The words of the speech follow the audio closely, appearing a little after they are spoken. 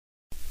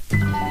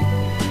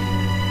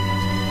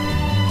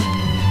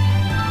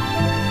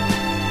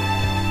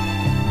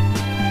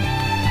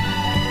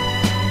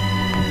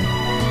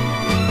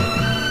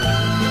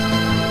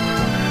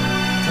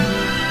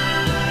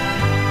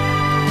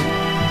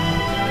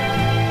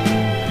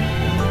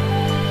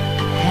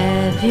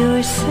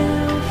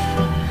yourself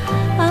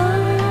a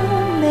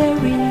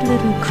merry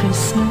little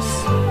Christmas.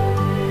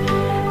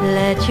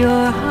 Let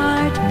your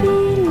heart be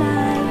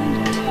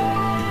light.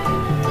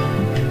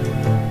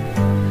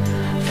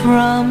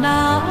 From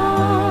now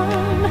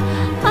on,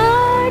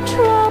 our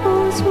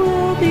troubles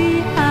will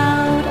be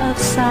out of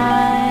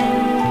sight.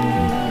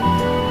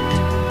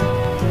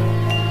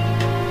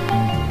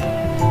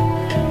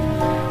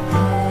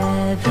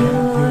 Have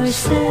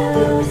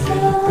yourself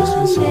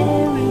a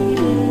merry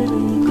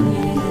little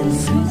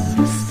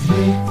Christmas.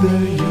 The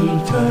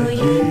Yuletide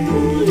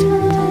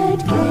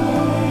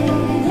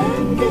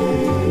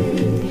gay.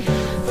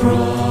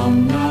 From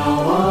now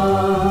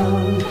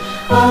on,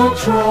 our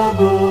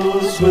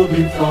troubles will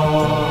be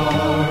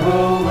far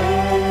away.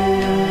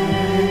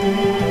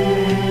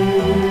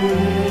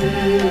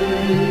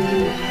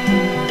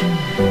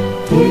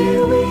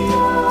 Here we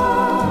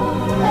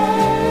are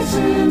as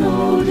in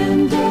olden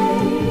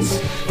days,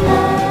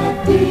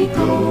 happy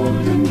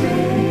golden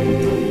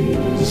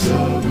days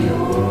of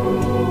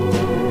yore.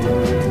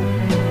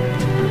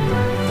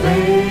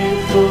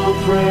 Faithful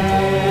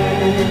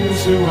friends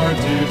who are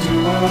dear to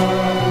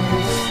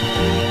us,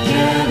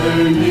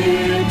 gather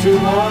near to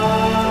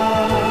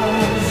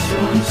us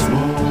once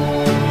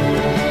more.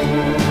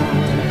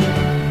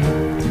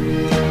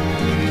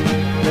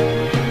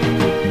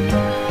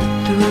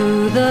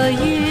 Through the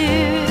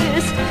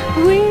years,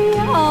 we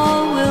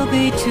all will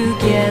be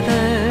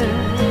together,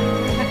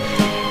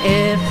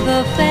 if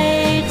the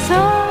fates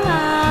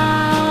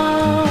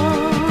allow.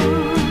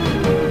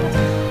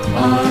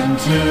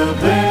 Until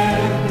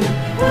then,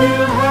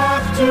 we'll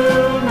have to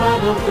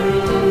muddle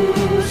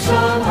through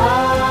somehow.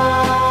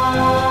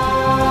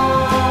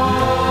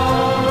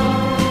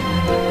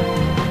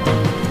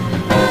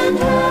 And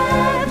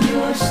have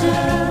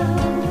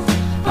yourself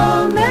a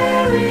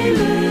merry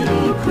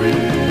little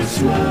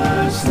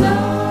Christmas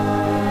night.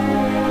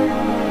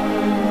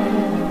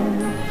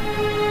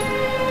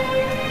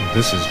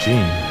 This is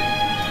Gene.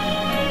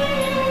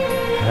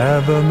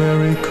 Have a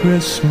Merry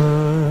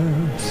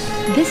Christmas.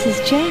 This is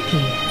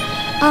Jackie.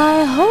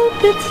 I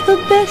hope it's the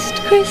best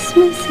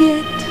Christmas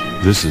yet.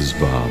 This is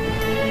Bob.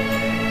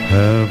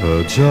 Have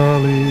a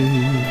jolly,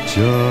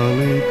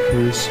 jolly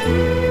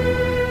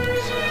Christmas.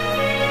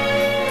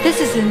 This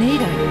is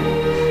Anita.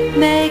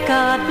 May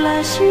God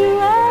bless you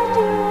and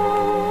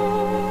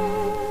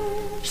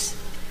yours.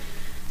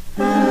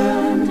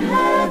 And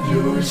have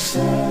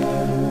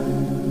yourself